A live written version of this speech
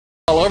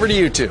All over to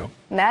you two.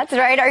 That's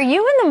right. Are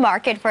you in the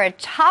market for a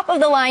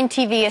top-of-the-line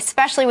TV,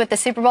 especially with the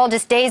Super Bowl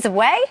just days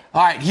away?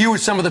 All right, here are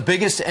some of the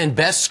biggest and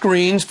best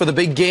screens for the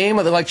big game.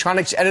 Of the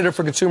electronics editor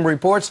for Consumer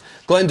Reports,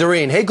 Glenn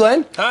Derene. Hey,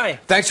 Glenn. Hi.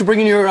 Thanks for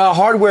bringing your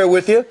hardware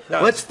with you.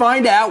 No. Let's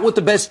find out what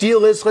the best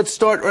deal is. Let's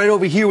start right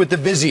over here with the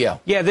Vizio.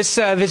 Yeah, this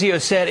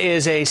Vizio set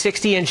is a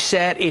 60-inch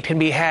set. It can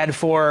be had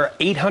for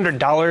 $800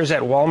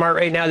 at Walmart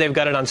right now. They've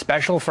got it on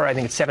special for, I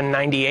think it's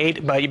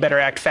 $798, but you better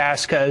act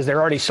fast because they're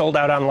already sold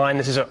out online.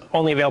 This is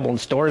only available in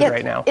stores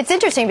right now.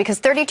 It's interesting because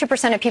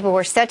 32% of people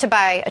were set to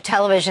buy a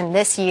television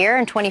this year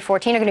in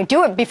 2014 are going to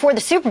do it before the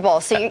Super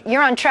Bowl, so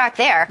you're on track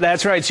there.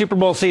 That's right. Super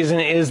Bowl season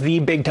is the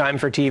big time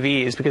for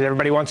TVs because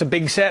everybody wants a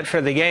big set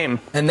for the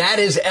game. And that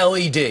is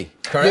LED,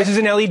 correct? This is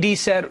an LED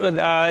set. With,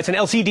 it's an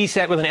LCD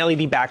set with an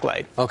LED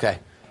backlight. Okay.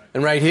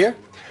 And right here?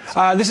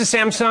 This is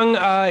Samsung.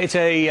 It's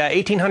a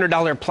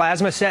 $1,800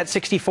 plasma set,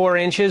 64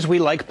 inches. We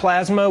like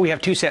plasma. We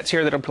have two sets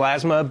here that are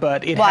plasma,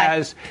 but it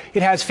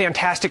has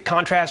fantastic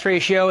contrast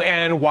ratio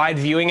and wide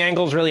viewing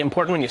angles. Really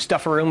important when you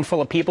stuff a room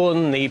full of people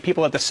and the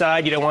people at the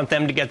side. You don't want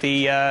them to get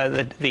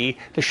the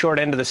short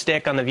end of the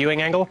stick on the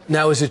viewing angle.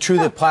 Now, is it true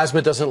that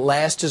plasma doesn't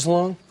last as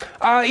long?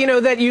 You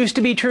know, that used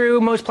to be true.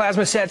 Most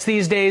plasma sets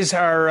these days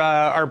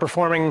are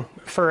performing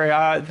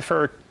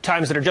for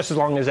times that are just as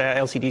long as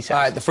LCD sets. All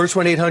right, the first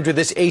one 800,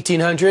 this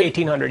 1800.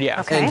 1800,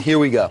 yeah. Okay. And here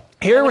we go.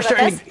 Here we're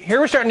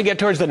starting to get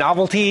towards the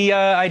novelty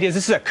ideas.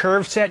 This is a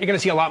curved set. You're going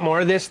to see a lot more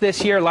of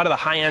this year. A lot of the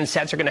high-end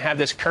sets are going to have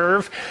this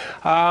curve.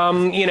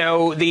 You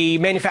know, the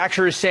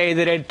manufacturers say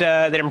that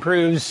it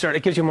improves,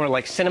 it gives you more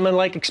like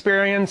cinema-like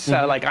experience,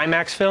 like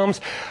IMAX films.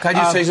 Can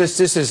I just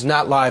say this is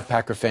not live,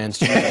 Packer fans.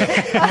 You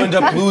end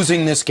up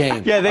losing this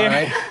game. Yeah,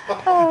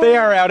 they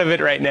are out of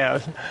it right now.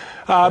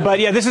 But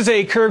yeah, this is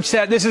a curved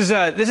set. This is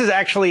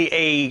actually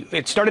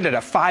it started at a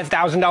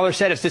 $5,000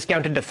 set. It's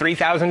discounted to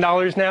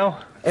 $3,000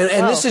 now.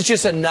 And this is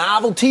just a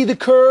novelty, the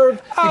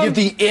curve, to give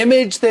the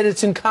image that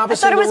it's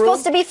encompassing. I thought it was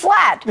supposed to be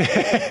flat.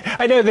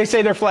 I know they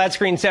say they're flat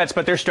screen sets,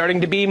 but they're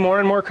starting to be more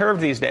and more curved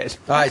these days.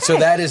 All right, so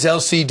that is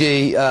LED,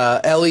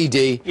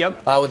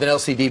 Yep. With an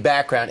LCD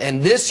background.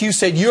 And this, you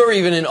said you're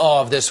even in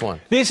awe of this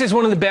one. This is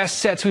one of the best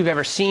sets we've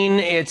ever seen.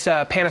 It's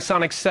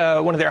Panasonic's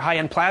one of their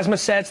high-end plasma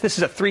sets. This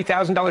is a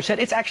 $3,000 set.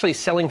 It's actually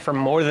selling for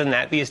more than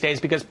that these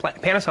days because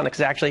Panasonic is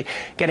actually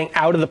getting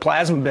out of the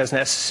plasma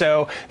business.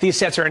 So these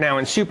sets are now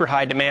in super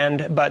high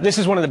demand. But this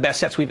is one of the best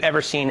sets we've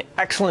ever seen.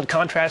 Excellent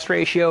contrast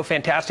ratio,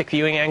 fantastic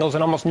viewing angles,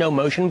 and almost no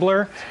motion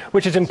blur,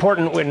 which is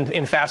important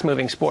in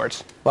fast-moving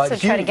sports. But so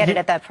try to get it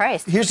at that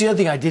price. Here's the other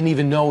thing I didn't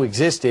even know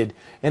existed,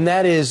 and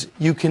that is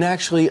you can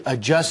actually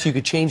adjust, you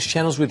could change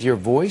channels with your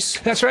voice.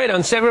 That's right.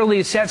 On several of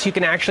these sets, you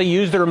can actually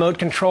use the remote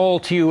control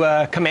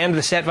to command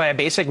the set via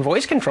basic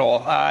voice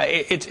control.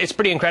 It's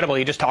pretty incredible.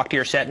 You just talk to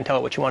your set and tell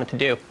it what you want it to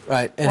do.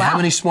 Right. And how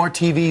many smart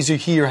TVs are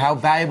here? How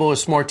valuable are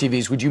smart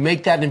TVs? Would you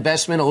make that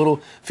investment a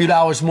few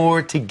dollars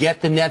more to get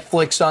the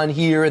Netflix on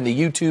here and the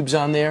YouTubes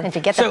on there? And to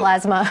get the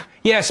plasma.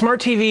 Yeah, smart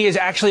TV is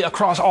actually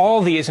across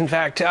all these. In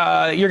fact,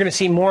 you're going to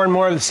see more and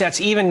more of the sets,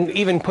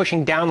 even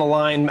pushing down the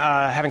line,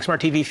 having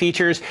smart TV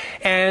features,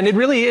 and it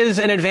really is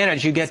an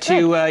advantage. You get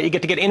to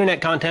get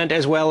internet content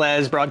as well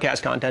as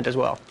broadcast content as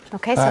well.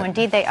 Okay, so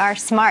indeed they are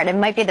smart. It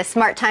might be the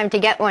smart time to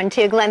get one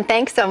too. Glenn,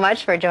 thanks so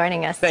much for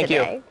joining us today. Thank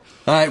you.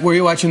 All right, where are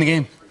you watching the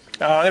game?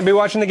 I'm going to be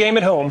watching the game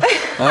at home.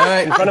 All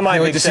right. In front of my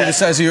big to see the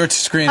size of your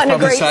screen. It's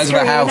probably the size of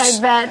a house. I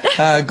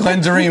bet.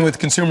 Glenn Derene with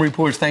Consumer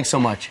Reports. Thanks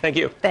so much. Thank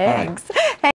you. Thanks.